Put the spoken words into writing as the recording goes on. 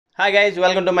Hi guys,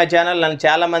 welcome to my channel. నన్ను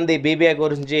చాలామంది BBA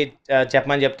గురించి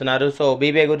చెప్పమని చెప్తున్నారు. సో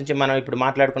బీబీఏ గురించి మనం ఇప్పుడు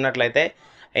మాట్లాడుకున్నట్లయితే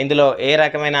ఇందులో ఏ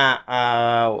రకమైన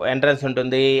ఎంట్రన్స్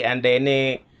ఉంటుంది అండ్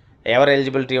ఎవరు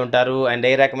ఎలిజిబిలిటీ ఉంటారు అండ్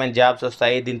ఏ రకమైన జాబ్స్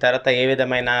వస్తాయి, దీని తర్వాత ఏ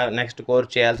విధమైన నెక్స్ట్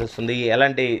కోర్స్ చేయాల్సి వస్తుంది,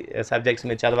 ఎలాంటి సబ్జెక్ట్స్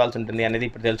మీరు చదవాల్సి ఉంటుంది అనేది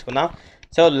ఇప్పుడు తెలుసుకుందాం.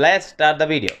 So let's start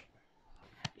the video.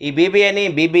 ఈ బీబీఏని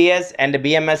బీబీఎస్ అండ్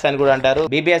బిఎంఎస్ అని కూడా అంటారు.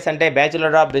 బీబీఎస్ అంటే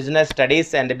bachelor of business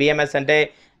studies and BMS అంటే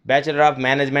బ్యాచులర్ ఆఫ్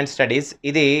మేనేజ్మెంట్ స్టడీస్.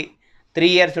 ఇది 3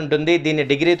 years ఉంటుంది. దీన్ని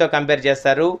డిగ్రీతో కంపేర్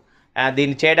చేస్తారు.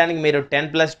 దీన్ని చేయడానికి మీరు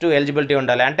 10+2 ఎలిజిబిలిటీ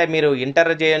ఉండాలి. అంటే మీరు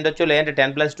ఇంటర్ చేయొచ్చు, లేదంటే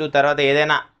 10+2 తర్వాత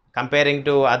ఏదైనా కంపేరింగ్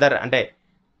టు అదర్ అంటే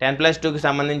 10+2కి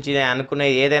సంబంధించి అనుకునే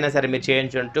ఏదైనా సరే మీరు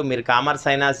చేయొచ్చు. మీరు కామర్స్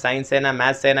అయినా, సైన్స్ అయినా,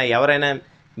 మ్యాథ్స్ అయినా ఎవరైనా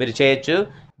మీరు చేయొచ్చు.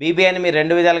 బీబీఏని మీరు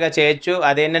 2 విధాలుగా చేయొచ్చు.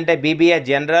 అదేంటంటే బీబీఏ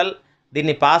జనరల్,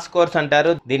 దీన్ని పాస్ కోర్స్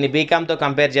అంటారు. దీన్ని బీకామ్తో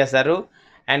కంపేర్ చేస్తారు.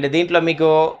 అండ్ దీంట్లో మీకు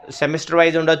సెమిస్టర్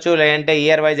వైజ్ ఉండొచ్చు, లేదంటే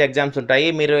ఇయర్ వైజ్ ఎగ్జామ్స్ ఉంటాయి.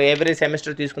 మీరు ఎవ్రీ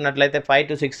సెమిస్టర్ తీసుకున్నట్లయితే 5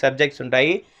 to 6 సబ్జెక్ట్స్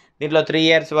ఉంటాయి. దీంట్లో 3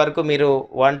 years వరకు మీరు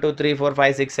 1 2 3 4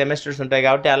 5 6 సెమిస్టర్స్ ఉంటాయి.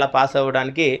 కాబట్టి అలా పాస్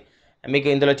అవ్వడానికి మీకు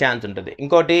ఇందులో ఛాన్స్ ఉంటుంది.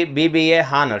 ఇంకోటి బీబీఏ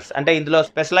హానర్స్, అంటే ఇందులో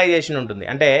స్పెషలైజేషన్ ఉంటుంది.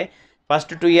 అంటే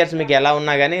ఫస్ట్ 2 years మీకు ఎలా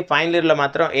ఉన్నా కానీ ఫైనల్ ఇయర్లో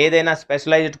మాత్రం ఏదైనా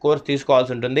స్పెషలైజ్డ్ కోర్స్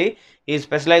తీసుకోవాల్సి ఉంటుంది. ఈ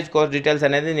స్పెషలైజ్డ్ కోర్స్ డీటెయిల్స్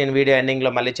అనేది నేను వీడియో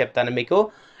ఎండింగ్లో మళ్ళీ చెప్తాను మీకు.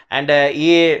 అండ్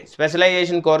ఈ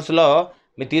స్పెషలైజేషన్ కోర్సులో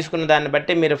మీరు తీసుకున్న దాన్ని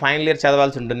బట్టి మీరు ఫైనల్ ఇయర్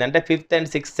చదవాల్సి ఉంటుంది. అంటే 5th and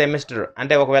 6th సెమిస్టర్,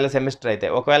 అంటే ఒకవేళ సెమిస్టర్ అయితే,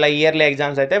 ఒకవేళ ఇయర్లీ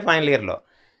ఎగ్జామ్స్ అయితే ఫైనల్ ఇయర్లో.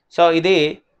 సో ఇది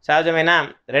సహజమైన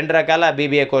 2 రకాల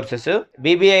బీబీఏ కోర్సెస్.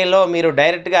 బీబీఏలో మీరు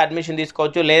డైరెక్ట్గా అడ్మిషన్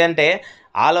తీసుకోవచ్చు, లేదంటే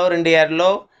ఆల్ ఓవర్ ఇండియాలో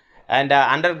and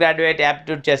under graduate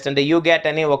aptitude test అంటే UGAT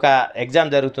అని ఒక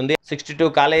ఎగ్జామ్ జరుగుతుంది.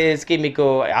 62 కాలేజెస్కి మీకు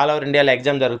ఆల్ ఓవర్ ఇండియాలో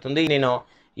ఎగ్జామ్ జరుగుతుంది. నేను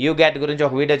UGAT గురించి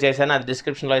ఒక వీడియో చేశాను, అది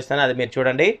డిస్క్రిప్షన్లో ఇస్తాను, అది మీరు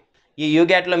చూడండి. ఈ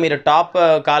UGATలో మీరు టాప్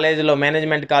కాలేజీలో,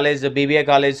 మేనేజ్మెంట్ కాలేజ్, బీబీఏ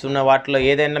కాలేజ్ ఉన్న వాటిలో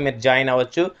ఏదైనా మీరు జాయిన్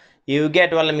అవ్వచ్చు. ఈ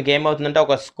UGAT వల్ల మీకు ఏమవుతుందంటే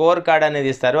ఒక స్కోర్ కార్డ్ అనేది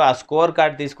ఇస్తారు. ఆ స్కోర్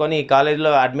కార్డ్ తీసుకొని ఈ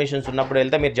కాలేజీలో అడ్మిషన్స్ ఉన్నప్పుడు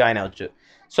వెళ్తే మీరు జాయిన్ అవ్వచ్చు.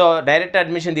 సో డైరెక్ట్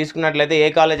అడ్మిషన్ తీసుకున్నట్లయితే ఏ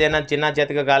కాలేజ్ అయినా చిన్న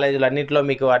చేతిక కాలేజీలు అన్నింటిలో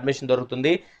మీకు అడ్మిషన్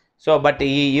దొరుకుతుంది. సో బట్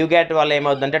ఈ UGAT వల్ల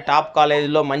ఏమవుతుందంటే టాప్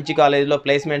కాలేజీలో, మంచి కాలేజీలో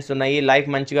ప్లేస్మెంట్స్ ఉన్నాయి, లైఫ్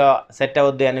మంచిగా సెట్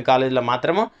అవుద్ది అనే కాలేజీలో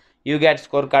మాత్రము UGAT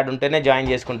స్కోర్ కార్డ్ ఉంటేనే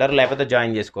జాయిన్ చేసుకుంటారు, లేకపోతే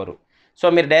జాయిన్ చేసుకోరు. సో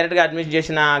మీరు డైరెక్ట్గా అడ్మిషన్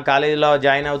చేసిన కాలేజీలో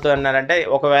జాయిన్ అవుతున్నారంటే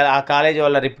ఒకవేళ ఆ కాలేజీ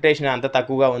వాళ్ళ రిప్యుటేషన్ అంత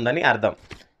తక్కువగా ఉందని అర్థం.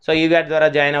 సో UGAT ద్వారా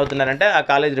జాయిన్ అవుతున్నారంటే ఆ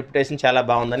కాలేజ్ రిప్యుటేషన్ చాలా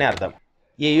బాగుందని అర్థం.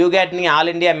 ఈ UGATని ఆల్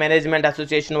ఇండియా మేనేజ్మెంట్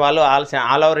అసోసియేషన్ వాళ్ళు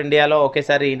ఆల్ ఓవర్ ఇండియాలో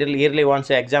ఒకేసారి ఇయర్లీ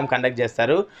వన్స్ ఎగ్జామ్ కండక్ట్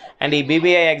చేస్తారు. అండ్ ఈ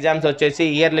బీబీఏ ఎగ్జామ్స్ వచ్చేసి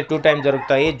ఇయర్లీ 2 times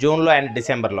జరుగుతాయి, జూన్లో అండ్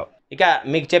డిసెంబర్లో. ఇక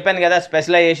మీకు చెప్పాను కదా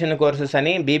స్పెషలైజేషన్ కోర్సెస్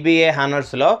అని. బీబీఏ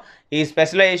హానర్స్లో ఈ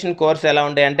స్పెషలైజేషన్ కోర్స్ ఎలా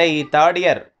ఉంటాయంటే ఈ 3rd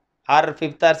year are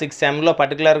 5th or 6th సెమ్లో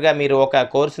పర్టికులర్గా మీరు ఒక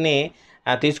కోర్స్ని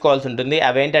తీసుకోవాల్సి ఉంటుంది.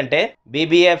 అవేంటంటే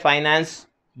BBA finance,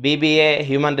 BBA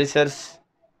human resource,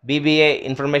 BBA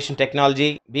information technology,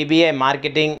 BBA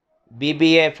marketing,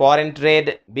 BBA foreign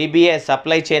trade, BBA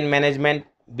supply chain management,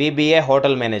 BBA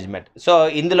hotel management. So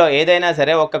ఇందులో ఏదైనా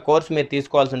సరే ఒక కోర్స్ మీరు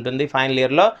తీసుకోవాల్సి ఉంటుంది ఫైనల్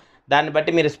ఇయర్లో. దాన్ని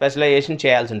బట్టి మీరు స్పెషలైజేషన్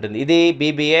చేయాల్సి ఉంటుంది. ఇది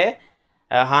బీబీఏ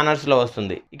హానర్స్లో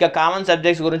వస్తుంది. ఇక కామన్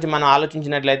సబ్జెక్ట్స్ గురించి మనం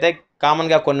ఆలోచించినట్లయితే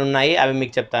కామన్గా కొన్ని ఉన్నాయి, అవి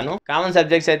మీకు చెప్తాను. కామన్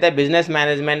సబ్జెక్ట్స్ అయితే business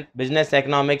management, business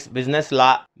economics, business లా,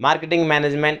 marketing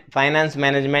management, finance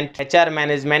management, HR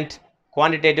management,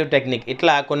 quantitative technique,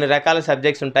 ఇట్లా కొన్ని రకాల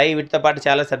సబ్జెక్ట్స్ ఉంటాయి. వీటితో పాటు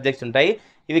చాలా సబ్జెక్ట్స్ ఉంటాయి.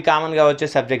 ఇవి కామన్గా వచ్చే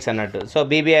సబ్జెక్ట్స్ అన్నట్టు. సో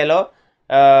బీబీఏలో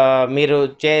మీరు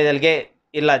చేయగలిగే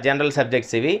ఇలా జనరల్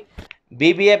సబ్జెక్ట్స్ ఇవి.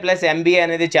 బీబీఏ ప్లస్ MBA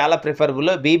అనేది చాలా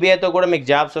ప్రిఫరబుల్. బీబీఏతో కూడా మీకు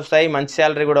జాబ్స్ వస్తాయి, మంచి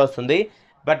శాలరీ కూడా వస్తుంది.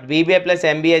 బట్ బీబీఏ ప్లస్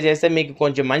MBA చేస్తే మీకు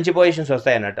కొంచెం మంచి పొజిషన్స్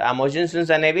వస్తాయి అన్నట్టు. ఆ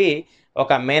పొజిషన్స్ అనేవి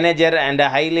ఒక manager and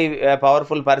highly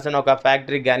powerful person ఒక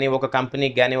ఫ్యాక్టరీకి కానీ, ఒక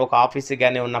కంపెనీకి కానీ, ఒక ఆఫీస్కి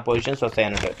కానీ ఉన్న పొజిషన్స్ వస్తాయి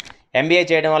అన్నట్టు. MBA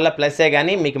చేయడం వల్ల ప్లస్సే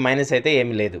కానీ మీకు మైనస్ అయితే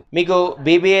ఏమీ లేదు. మీకు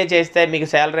బీబీఏ చేస్తే మీకు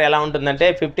శాలరీ ఎలా ఉంటుందంటే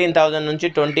 15,000 నుంచి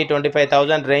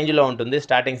 20-25,000 రేంజ్లో ఉంటుంది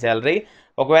స్టార్టింగ్ శాలరీ.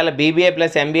 ఒకవేళ బీబీఏ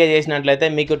ప్లస్ MBA చేసినట్లయితే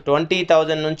మీకు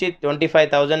 20,000 నుంచి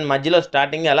 25,000 మధ్యలో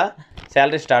స్టార్టింగ్ అలా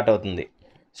శాలరీ స్టార్ట్ అవుతుంది.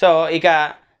 సో ఇక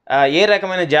ఏ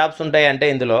రకమైన జాబ్స్ ఉంటాయి అంటే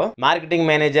ఇందులో marketing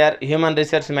manager, human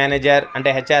resource manager అంటే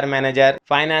HR manager,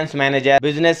 finance manager,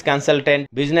 business consultant,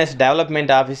 business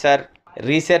development officer,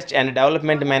 research and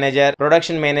development manager,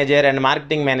 production manager and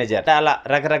marketing manager, అలా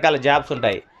రకరకాల జాబ్స్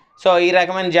ఉంటాయి. సో ఈ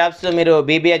రకమైన జాబ్స్ మీరు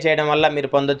బీబీఏ చేయడం వల్ల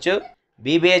మీరు పొందొచ్చు.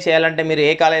 బీబీఏ చేయాలంటే మీరు ఏ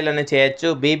కాలేజీలోనే చేయొచ్చు.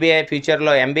 బీబీఏ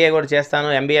ఫ్యూచర్లో MBA కూడా చేస్తాను,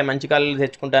 MBA మంచి కాలేజీలో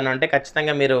తెచ్చుకుంటాను అంటే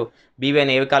ఖచ్చితంగా మీరు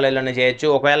బీబీఏని ఏ కాలేజీలోనే చేయొచ్చు.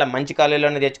 ఒకవేళ మంచి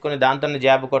కాలేజీలోనే తెచ్చుకొని దాంతోనే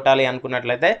జాబ్ కొట్టాలి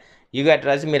అనుకున్నట్లయితే UGAT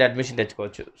రాసి మీరు అడ్మిషన్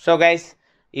తెచ్చుకోవచ్చు. సో గైస్,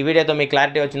 ఈ వీడియోతో మీకు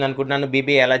క్లారిటీ వచ్చింది అనుకుంటున్నాను.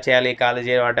 బీబీఏ ఎలా చేయాలి,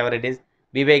 college, what ever it is,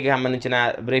 బీబీఏకి సంబంధించిన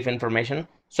బ్రీఫ్ ఇన్ఫర్మేషన్.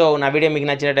 సో నా వీడియో మీకు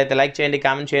నచ్చినట్టయితే లైక్ చేయండి,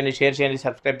 కామెంట్ చేయండి, షేర్ చేయండి,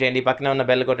 సబ్స్క్రైబ్ చేయండి, పక్కనే ఉన్న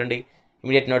బెల్ కొట్టండి.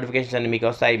 ఇమీడియట్ నోటిఫికేషన్స్ అన్ని మీకు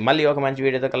వస్తాయి. మళ్ళీ ఒక మంచి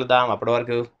వీడియోతో కలుద్దాం. అప్పటి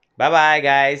వరకు బాయ్ బాయ్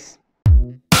గైస్.